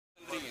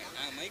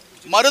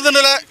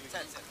மருதநில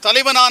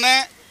தலைவனான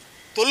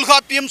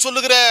தொல்காப்பியம்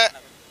சொல்லுகிற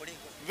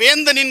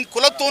வேந்தனின்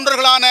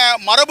குலத்தோன்றர்களான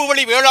மரபு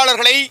வழி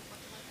வேளாளர்களை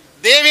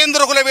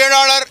தேவேந்திரகுல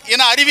வேளாளர்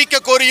என அறிவிக்க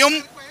கோரியும்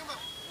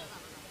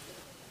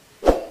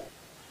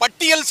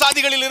பட்டியல்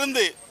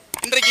சாதிகளிலிருந்து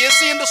இன்றைக்கு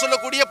எஸ்சி என்று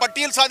சொல்லக்கூடிய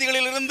பட்டியல்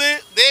சாதிகளிலிருந்து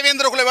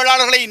தேவேந்திரகுல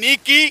வேளாளர்களை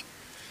நீக்கி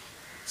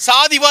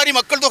சாதிவாரி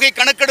மக்கள் தொகை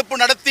கணக்கெடுப்பு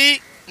நடத்தி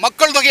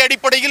மக்கள் தொகை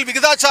அடிப்படையில்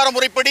விகிதாச்சார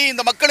முறைப்படி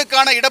இந்த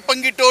மக்களுக்கான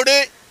இடப்பங்கீட்டோடு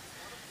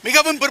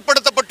மிகவும்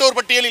பிற்படுத்தப்பட்டோர்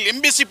பட்டியலில்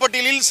எம்பிசி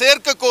பட்டியலில்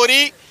சேர்க்க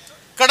கோரி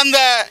கடந்த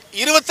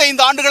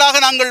 25 ஆண்டுகளாக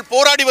நாங்கள்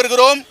போராடி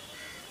வருகிறோம்.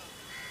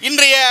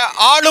 இன்றைய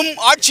ஆளும்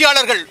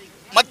ஆட்சியாளர்கள்,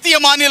 மத்திய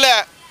மாநில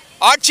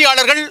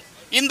ஆட்சியாளர்கள்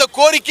இந்த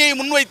கோரிக்கையை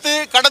முன்வைத்து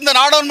கடந்த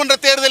நாடாளுமன்ற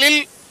தேர்தலில்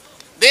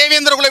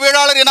தேவேந்திரகுல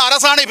வேளாளர் என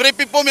அரசாணை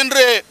பிறப்பிப்போம்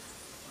என்று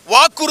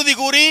வாக்குறுதி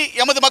கூறி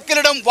எமது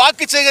மக்களிடம்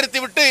வாக்கு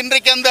சேகரித்துவிட்டு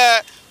இன்றைக்கு அந்த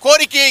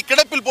கோரிக்கையை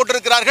கிடப்பில்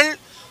போட்டிருக்கிறார்கள்.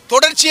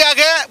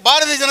 தொடர்ச்சியாக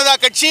பாரதிய ஜனதா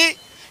கட்சி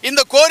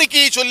இந்த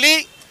கோரிக்கையை சொல்லி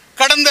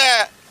கடந்த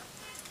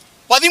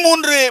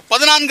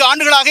 13-14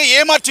 ஆண்டுகளாக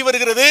ஏமாற்றி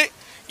வருகிறது.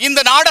 இந்த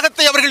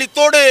நாடகத்தை அவர்கள்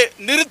இத்தோடு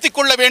நிறுத்தி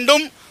கொள்ள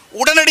வேண்டும்.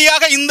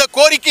 உடனடியாக இந்த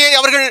கோரிக்கையை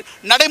அவர்கள்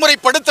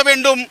நடைமுறைப்படுத்த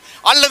வேண்டும்.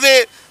 அல்லது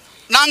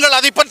நாங்கள்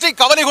அதை பற்றி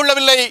கவலை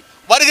கொள்ளவில்லை,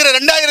 வருகிற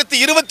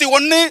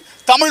 2021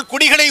 தமிழ்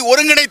குடிகளை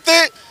ஒருங்கிணைத்து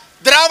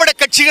திராவிட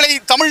கட்சிகளை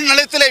தமிழ்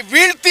நிலத்திலே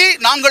வீழ்த்தி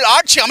நாங்கள்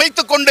ஆட்சி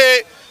அமைத்துக் கொண்டு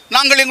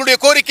நாங்கள் எங்களுடைய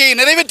கோரிக்கையை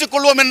நிறைவேற்றிக்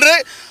கொள்வோம் என்று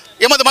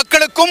எமது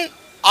மக்களுக்கும்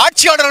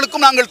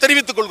ஆட்சியாளர்களுக்கும் நாங்கள்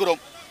தெரிவித்துக்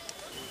கொள்கிறோம்.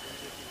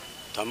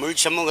 தமிழ்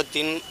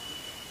சமூகத்தின்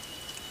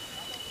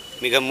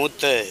மிக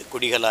மூத்த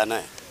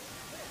குடிகளான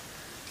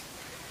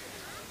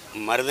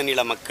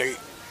மருதநில மக்கள்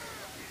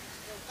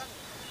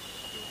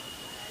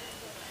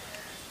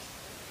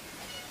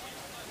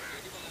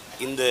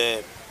இந்த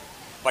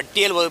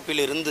பட்டியல்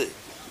வகுப்பிலிருந்து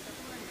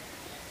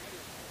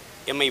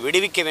எம்மை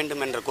விடுவிக்க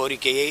வேண்டும் என்ற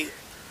கோரிக்கையை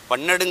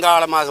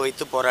பன்னெடுங்காலமாக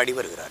வைத்து போராடி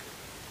வருகிறார்.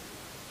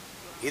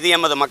 இது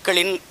எமது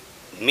மக்களின்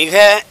மிக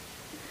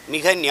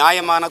மிக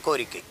நியாயமான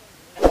கோரிக்கை.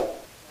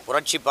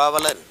 புரட்சி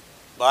பாவலர்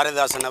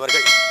பாரதிதாசன்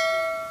அவர்கள்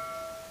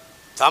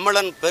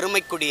தமிழன்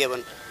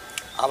பெருமைக்குரியவன்,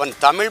 அவன்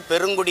தமிழ்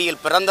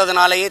பெருங்குடியில்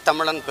பிறந்ததனாலேயே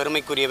தமிழன்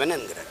பெருமைக்குரியவன்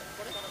என்கிறார்.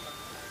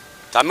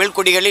 தமிழ்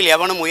குடிகளில்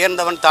எவனும்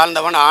உயர்ந்தவன்,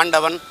 தாழ்ந்தவன்,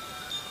 ஆண்டவன்,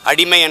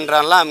 அடிமை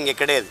என்றெல்லாம் இங்கே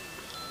கிடையாது.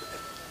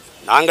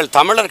 நாங்கள்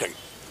தமிழர்கள்.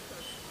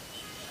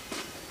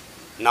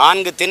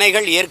 4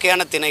 திணைகள்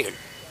இயற்கையான திணைகள்.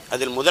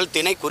 அதில் முதல்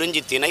திணை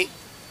குறிஞ்சி திணை.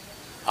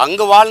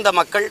 அங்கு வாழ்ந்த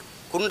மக்கள்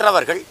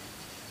குன்றவர்கள்,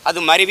 அது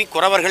மருவி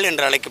குறவர்கள்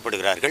என்று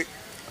அழைக்கப்படுகிறார்கள்.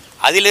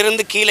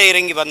 அதிலிருந்து கீழே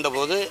இறங்கி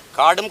வந்தபோது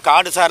காடும்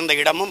காடு சார்ந்த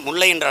இடமும்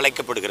முல்லை என்று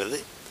அழைக்கப்படுகிறது.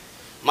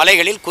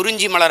 மலைகளில்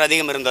குறிஞ்சி மலர்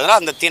அதிகம் இருந்ததால்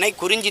அந்த திணை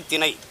குறிஞ்சி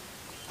திணை,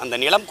 அந்த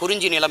நிலம்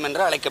குறிஞ்சி நிலம்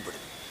என்று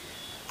அழைக்கப்படுது.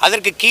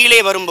 அதற்கு கீழே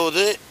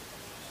வரும்போது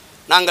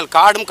நாங்கள்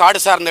காடும் காடு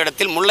சார்ந்த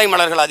இடத்தில் முல்லை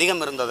மலர்கள்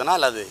அதிகம்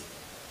இருந்ததனால் அது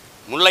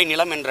முல்லை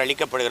நிலம் என்று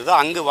அழைக்கப்படுகிறது.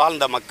 அங்கு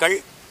வாழ்ந்த மக்கள்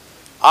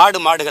ஆடு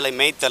மாடுகளை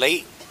மேய்த்தலை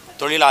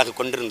தொழிலாக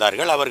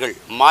கொண்டிருந்தார்கள். அவர்கள்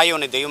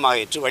மாயோனை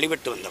தெய்வமாக ஏற்று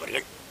வழிபட்டு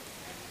வந்தவர்கள்.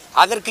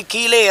 அதற்கு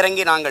கீழே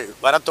இறங்கி நாங்கள்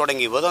வரத்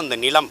தொடங்கிய போது அந்த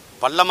நிலம்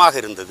பள்ளமாக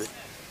இருந்தது.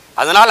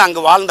 அதனால்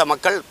அங்கு வாழ்ந்த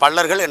மக்கள்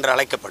பள்ளர்கள் என்று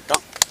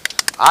அழைக்கப்பட்டோம்.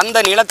 அந்த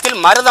நிலத்தில்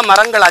மருத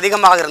மரங்கள்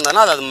அதிகமாக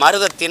இருந்ததனால் அது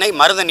மருத திணை,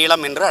 மருத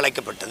நிலம் என்று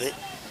அழைக்கப்பட்டது.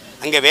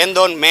 அங்கே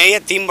வேந்தோன் மேய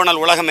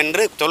தீம்புணல் உலகம்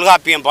என்று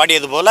தொல்காப்பியம்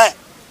பாடியது போல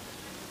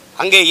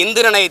அங்கே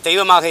இந்திரனை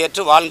தெய்வமாக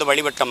ஏற்று வாழ்ந்து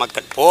வழிபட்ட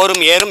மக்கள்,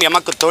 போரும் ஏறும்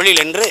எமக்கு தொழில்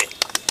என்று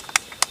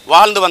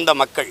வாழ்ந்து வந்த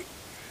மக்கள்,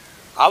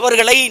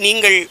 அவர்களை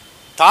நீங்கள்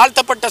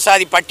தாழ்த்தப்பட்ட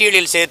சாதி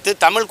பட்டியலில் சேர்த்து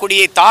தமிழ்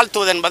குடியை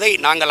தாழ்த்துவது என்பதை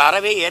நாங்கள்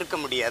அறவே ஏற்க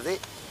முடியாது.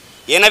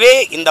 எனவே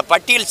இந்த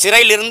பட்டியல்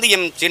சிறையிலிருந்து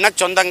எம் சின்ன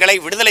சொந்தங்களை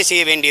விடுதலை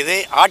செய்ய வேண்டியது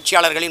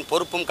ஆட்சியாளர்களின்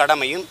பொறுப்பும்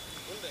கடமையும்.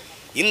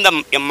 இந்த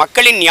எம்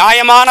மக்களின்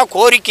நியாயமான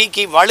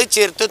கோரிக்கைக்கு வலு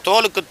சேர்த்து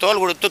தோளுக்கு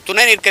தோல் கொடுத்து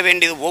துணை நிற்க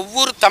வேண்டியது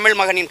ஒவ்வொரு தமிழ்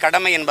மகனின்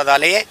கடமை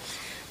என்பதாலேயே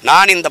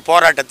நான் இந்த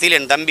போராட்டத்தில்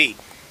என் தம்பி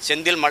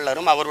செந்தில்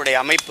மல்லரும் அவருடைய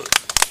அமைப்பு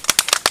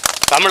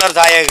தமிழர்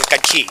தாயக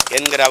கட்சி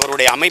என்கிற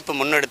அவருடைய அமைப்பு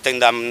முன்னெடுத்த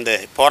இந்த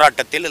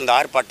போராட்டத்தில், இந்த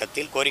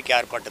ஆர்ப்பாட்டத்தில், கோரிக்கை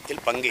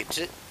ஆர்ப்பாட்டத்தில்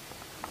பங்கேற்று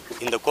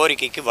இந்த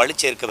கோரிக்கைக்கு வலு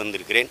சேர்க்க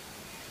வந்திருக்கிறேன்.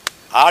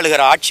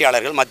 ஆளுகிற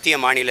ஆட்சியாளர்கள், மத்திய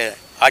மாநில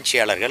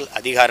ஆட்சியாளர்கள்,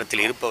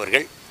 அதிகாரத்தில்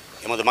இருப்பவர்கள்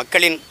எமது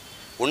மக்களின்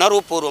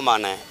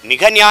உணர்வுபூர்வமான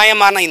மிக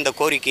நியாயமான இந்த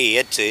கோரிக்கையை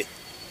ஏற்று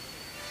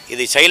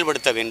இதை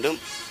செயல்படுத்த வேண்டும்.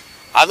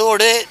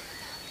 அதோடு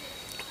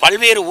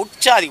பல்வேறு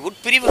உட்சாதி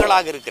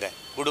உட்பிரிவுகளாக இருக்கிற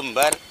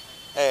குடும்பர்,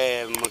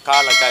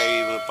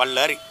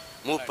 பல்லர்,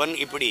 மூப்பன்,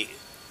 இப்படி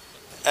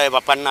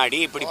பன்னாடி,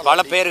 இப்படி பல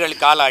பெயர்கள்,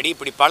 காலாடி,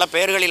 இப்படி பல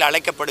பெயர்களில்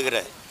அழைக்கப்படுகிற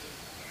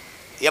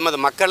எமது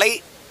மக்களை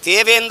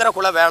தேவேந்திர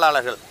குல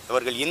வேளாளர்கள்,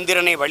 இவர்கள்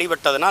இந்திரனை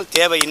வழிபட்டதனால்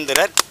தேவ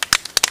இந்திரர்,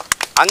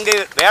 அங்கு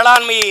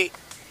வேளாண்மையை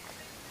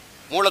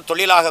மூல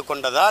தொழிலாக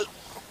கொண்டதால்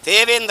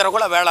தேவேந்திர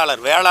குல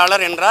வேளாளர்.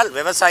 வேளாளர் என்றால்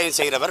விவசாயம்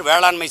செய்கிறவர்,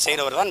 வேளாண்மை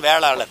செய்கிறவர் தான்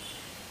வேளாளர்.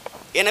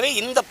 எனவே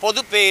இந்த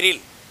பொது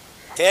பெயரில்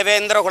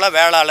தேவேந்திர குல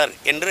வேளாளர்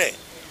என்று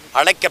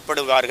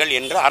அழைக்கப்படுவார்கள்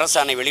என்று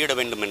அரசாணை வெளியிட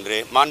வேண்டும் என்று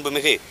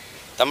மாண்புமிகு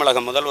தமிழக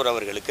முதல்வர்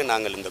அவர்களுக்கு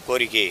நாங்கள் இந்த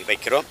கோரிக்கையை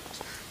வைக்கிறோம்.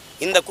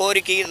 இந்த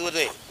கோரிக்கை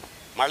இது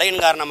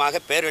மழையின்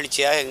காரணமாக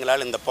பேரெழுச்சியாக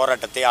எங்களால் இந்த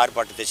போராட்டத்தை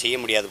ஆர்ப்பாட்டத்தை செய்ய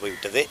முடியாது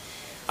போய்விட்டது.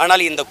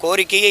 ஆனால் இந்த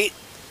கோரிக்கையை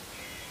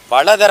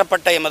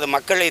பலதரப்பட்ட எமது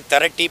மக்களை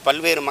திரட்டி,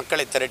 பல்வேறு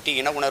மக்களை திரட்டி,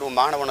 இன உணர்வு,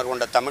 மாணவ உணர்வு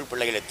கொண்ட தமிழ்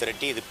பிள்ளைகளை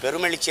திரட்டி இது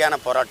பெருமெழுச்சியான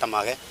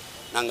போராட்டமாக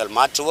நாங்கள்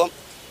மாற்றுவோம்.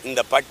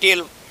 இந்த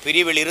பட்டியல்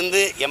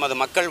பிரிவிலிருந்து எமது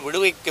மக்கள்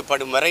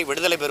விடுவிக்கப்படும் வரை,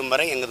 விடுதலை பெறும்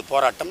வரை எங்களது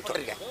போராட்டம்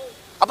தொடர்கிறேன்.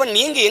 அப்போ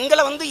நீங்கள்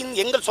எங்களை வந்து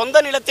எங்கள்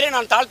சொந்த நிலத்திலே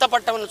நான்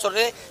தாழ்த்தப்பட்டவன்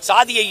சொல்கிற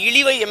சாதிய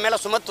இழிவை என் மேலே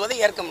சுமத்துவதை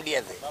ஏற்க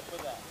முடியாது.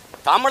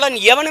 தமிழன்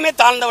எவனுமே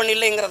தாழ்ந்தவன்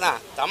இல்லைங்கிறதான்.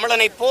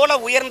 தமிழனை போல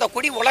உயர்ந்த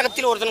குடி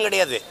உலகத்தில் ஒருத்தன்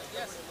கிடையாது.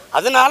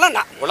 அதனால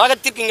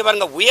உலகத்திற்கு இங்கே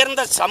பாருங்க,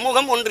 உயர்ந்த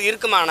சமூகம் ஒன்று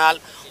இருக்குமானால்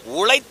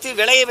உழைத்து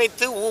விளைய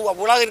வைத்து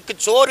உலகிற்கு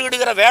சோறு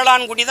இடுகிற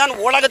வேளாண் குடி தான்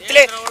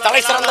உலகத்திலே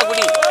தலை சிறந்த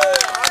குடி.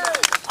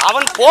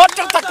 அவன்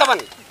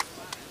போற்றத்தக்கவன்,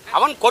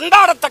 அவன்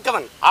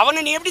கொண்டாடத்தக்கவன்,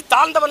 அவனை நீ எப்படி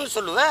தாழ்ந்தவன்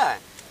சொல்லுவ?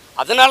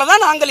 அதனால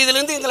தான் நாங்கள்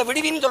இதிலிருந்து எங்களை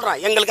விடுவின்னு சொல்றோம்.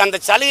 எங்களுக்கு அந்த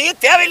சலுகையே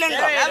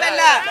தேவையில்லைன்றோம்.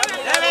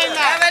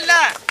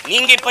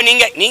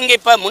 நீங்க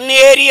இப்ப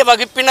முன்னேறிய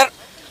வகுப்பினர்,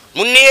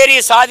 முன்னேறிய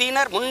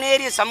சாதியினர்,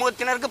 முன்னேறிய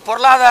சமூகத்தினருக்கு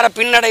பொருளாதார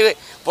பின்னடைவு,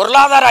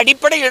 பொருளாதார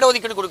அடிப்படை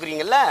இடஒதுக்கீடு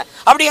கொடுக்குறீங்கல்ல,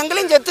 அப்படி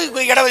எங்களையும்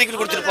சேர்த்து இடஒதுக்கீடு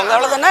கொடுத்துருப்போங்க.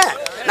 அவ்வளோதானே.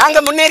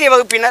 நாங்கள் முன்னேறிய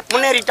வகுப்பினர்,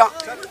 முன்னேறிட்டோம்,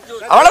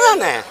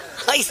 அவ்வளோதானே.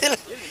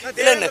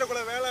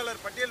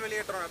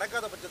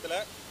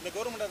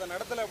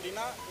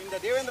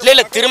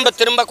 இல்லை திரும்ப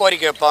திரும்ப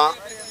கோரிக்கை வைப்போம்.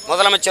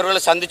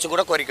 முதலமைச்சர்களை சந்திச்சு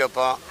கூட கோரிக்கை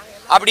வைப்போம்.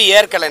 அப்படி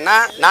ஏற்கலைன்னா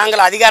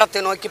நாங்கள் அதிகாரத்தை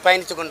நோக்கி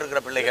பயணித்து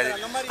கொண்டிருக்கிற பிள்ளைகள்,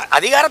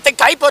 அதிகாரத்தை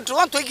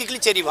கைப்பற்றுவோம், தூக்கி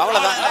கிழிச்செறிவோம்,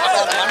 அவ்வளோதான்.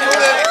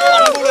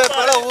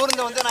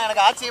 ஊர்ந்து வந்து நான்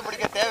எனக்கு ஆட்சியை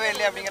பிடிக்க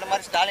தேவையில்லை அப்படிங்கிற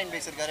மாதிரி ஸ்டாலின்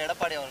பேசியிருக்காரு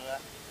எடப்பாடி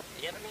அவர்கள்.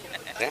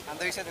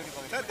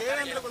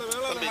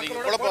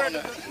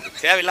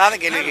 தேவையில்லாத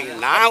கேள்வி.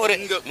 நான் ஒரு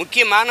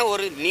முக்கியமான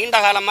ஒரு நீண்ட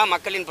காலமா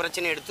மக்களின்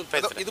பிரச்சனை எடுத்து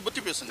பேசுறேன். இது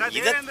பத்தி பேசுங்க.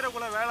 தேவேந்திர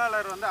குல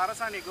வேளாளர் வந்து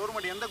அரசாணை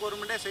கவர்மெண்ட் எந்த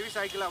கவர்மெண்டே செவி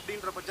சாய்க்கல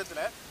அப்படின்ற பட்சத்துல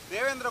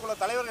தேவேந்திர குல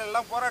தலைவர்கள்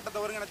எல்லாம் போராட்டத்தை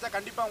ஒருங்கிணைச்சா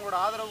கண்டிப்பா உங்களோட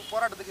ஆதரவு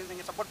போராட்டத்துக்கு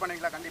நீங்க சப்போர்ட்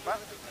பண்ணுவீங்களா? கண்டிப்பா.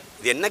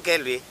 இது என்ன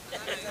கேள்வி?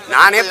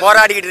 நானே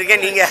போராடிக்கிட்டு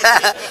இருக்கேன், நீங்க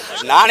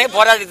நானே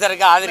போராடிட்டு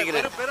இருக்கேன்,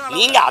 ஆதரிக்கிறேன்.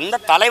 நீங்க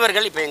அந்த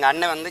தலைவர்கள், இப்போ எங்க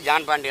அண்ணன் வந்து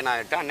ஜான் பாண்டியன்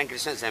ஆகட்டும், அண்ணன்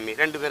கிருஷ்ணசாமி,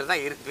 2 பேர்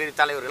தான்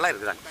தலைவர்களாக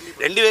இருக்கிறாங்க.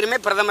 2 பேருமே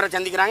பிரதமரை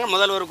சந்திக்கிறாங்க,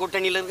 முதல்வர்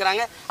கூட்டணியில்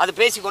இருக்கிறாங்க. அது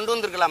பேசி கொண்டு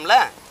வந்திருக்கலாம்ல.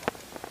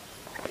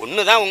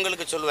 ஒன்று தான்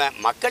உங்களுக்கு சொல்லுவேன்,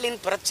 மக்களின்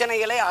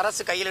பிரச்சனைகளை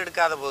அரசு கையில்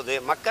எடுக்காத போது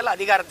மக்கள்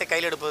அதிகாரத்தை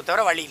கையில் எடுப்பது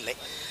தவிர வழி இல்லை.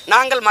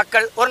 நாங்கள்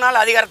மக்கள் ஒரு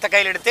நாள் அதிகாரத்தை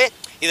கையில் எடுத்து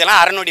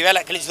இதெல்லாம் அறநூடி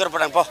வேலை கிழிச்சு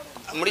தரப்படாங்க, போ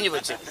முடிஞ்சு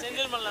போச்சு.